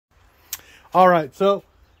All right, so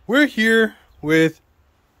we're here with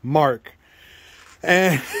Mark,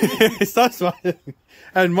 and stop smiling.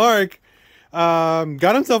 And Mark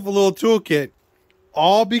got himself a little toolkit,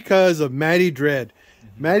 all because of Matty Dredd.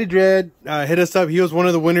 Matty Dredd hit us up. He was one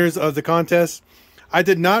of the winners of the contest. I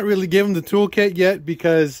did not really give him the toolkit yet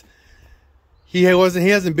because he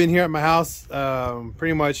hasn't been here at my house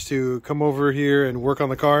pretty much to come over here and work on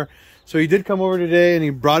the car. So he did come over today, and he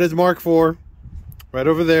brought his Mark IV right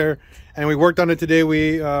over there, and we worked on it today.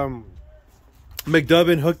 We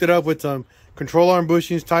McDubbin hooked it up with some control arm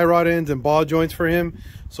bushings, tie rod ends, and ball joints for him.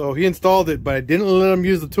 So he installed it, but I didn't let him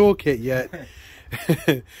use the toolkit yet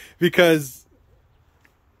because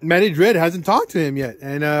Matty Dredd hasn't talked to him yet.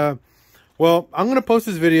 And well, I'm gonna post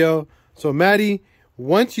this video. So Matty,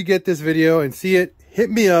 once you get this video and see it, hit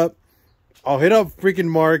me up. I'll hit up freaking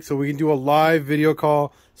Mark so we can do a live video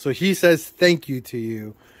call. So he says thank you to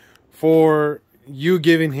you for you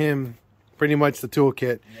giving him pretty much the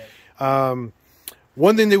toolkit. Yeah.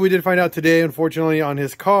 One thing that we did find out today, unfortunately, on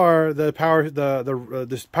his car, this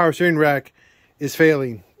power steering rack is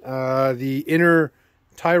failing. The inner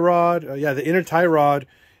tie rod, the inner tie rod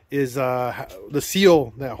is the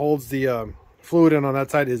seal that holds the fluid in on that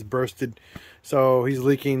side is bursted. So he's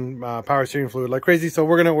leaking power steering fluid like crazy. So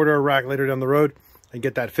we're gonna order a rack later down the road and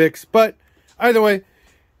get that fixed. But either way,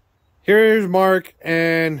 here's Mark,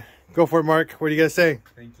 and go for it, Mark. What do you guys say?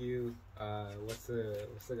 Thank you. What's the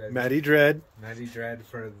guy's Matty Dredd. Matty Dredd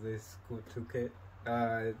for this cool toolkit.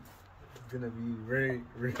 It's gonna be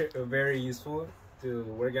very useful to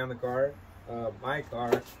work on the car, my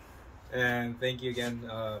car. And thank you again,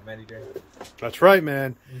 Matty Dredd. That's right,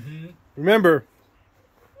 man. Remember,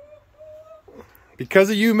 because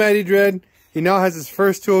of you, Matty Dredd, he now has his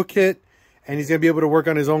first toolkit, and he's gonna be able to work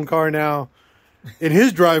on his own car now in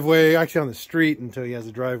his driveway, actually on the street until he has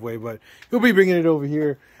a driveway, but he'll be bringing it over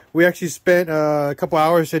here. We actually spent a couple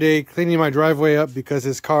hours today cleaning my driveway up because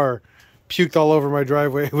his car puked all over my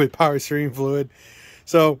driveway with power steering fluid.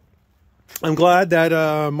 So I'm glad that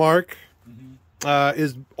Mark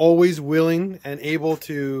is always willing and able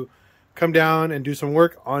to come down and do some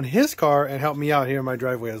work on his car and help me out here in my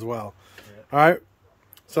driveway as well. Yeah. All right.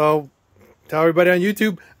 So tell everybody on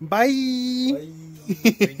YouTube, bye. Bye.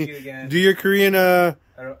 Thank you again. Do your Korean I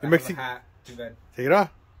don't have a hat. Too bad. Take it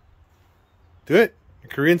off. Do it.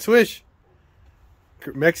 Korean swish.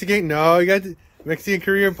 Mexican. No, you got Mexican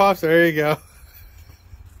Korean pops. There you go.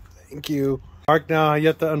 Thank you. Mark, now you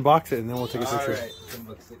have to unbox it and then we'll take a picture. Alright,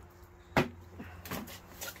 unbox it.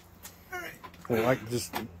 Alright.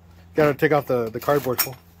 Just gotta take off the cardboard.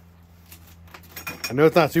 I know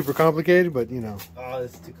it's not super complicated, but you know. Oh,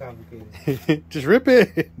 it's too complicated. Just rip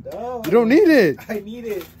it. No. You don't need it. I need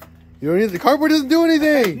it. You don't need it. The cardboard doesn't do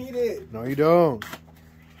anything. I need it. No, you don't.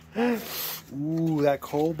 Ooh, that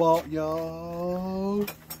cobalt, y'all.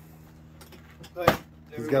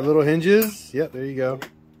 He's got little hinges. Yep, there you go.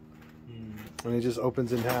 And it just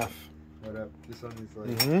opens in half. What up? This one is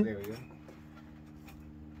like, there we go.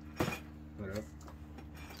 What up?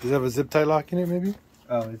 Does it have a zip tie lock in it, maybe?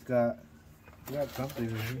 Oh, it's got something in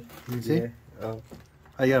here. Let me see. Yeah. Oh,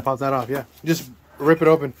 you gotta pop that off, yeah. Just rip it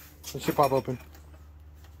open. It should pop open.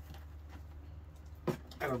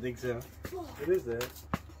 I don't think so. It is there.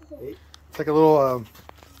 Hey. It's like a little,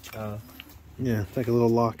 yeah, it's like a little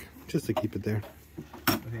lock, just to keep it there.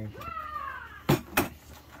 Okay.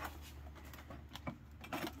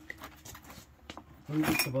 Who's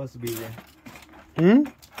it supposed to be there?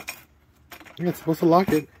 Yeah, it's supposed to lock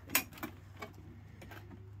it.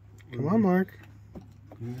 Come on, Mark.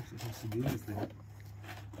 Who's supposed to do this thing?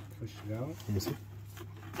 Push it out. Let me see.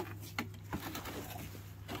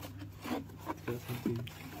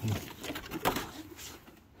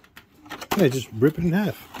 Yeah, just rip it in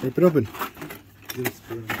half. Rip it open.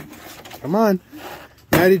 Come on.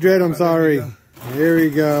 Matty Dredd, I'm sorry. There we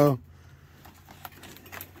go.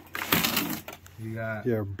 You got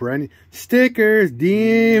brand new stickers.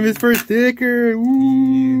 Damn, his first sticker.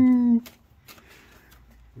 Ooh.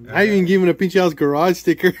 I even gave him a Pinche House Garage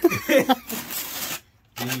sticker.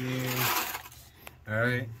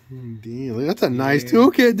 Alright. Damn, that's a nice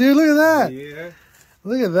toolkit, dude. Look at that. Yeah.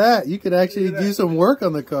 Look at that. You could actually do some work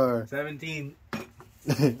on the car. 17.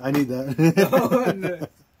 I need that.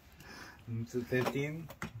 So 15.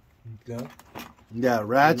 Go. You got a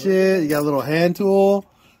ratchet. You got a little hand tool.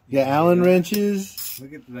 You got Allen wrenches.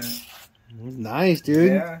 Look at that. Nice,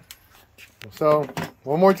 dude. Yeah. So,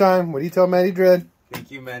 one more time. What do you tell Matty Dredd? Thank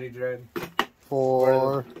you, Matty Dredd.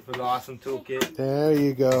 For the awesome toolkit. There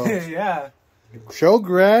you go. Yeah. Show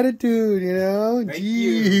gratitude, you know? Thank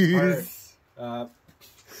Jeez. you.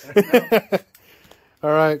 All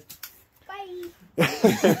right.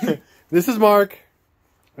 Bye. This is Mark,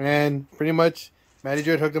 and pretty much Matty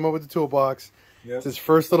Dredd hooked him up with the toolbox. Yep. It's his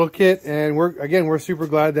first little kit, and we're super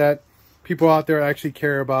glad that people out there actually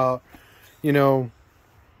care about, you know,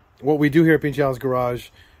 what we do here at Pinche House Garage.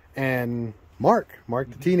 And Mark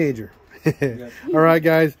the teenager. Yep. All right,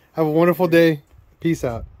 guys, have a wonderful day. Peace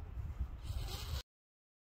out.